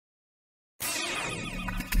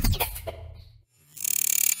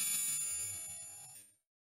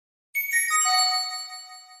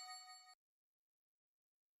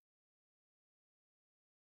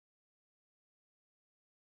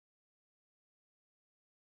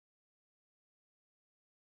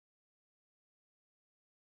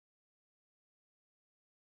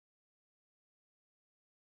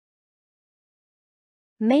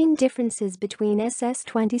Main differences between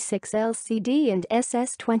SS-26LCD and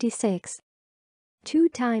SS-26. 2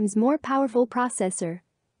 times more powerful processor.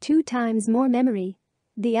 2 times more memory.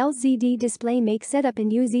 The LCD display makes setup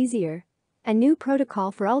and use easier. A new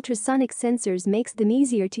protocol for ultrasonic sensors makes them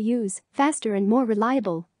easier to use, faster and more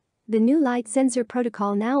reliable. The new light sensor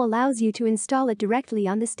protocol now allows you to install it directly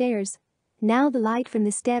on the stairs. Now the light from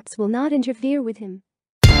the steps will not interfere with him.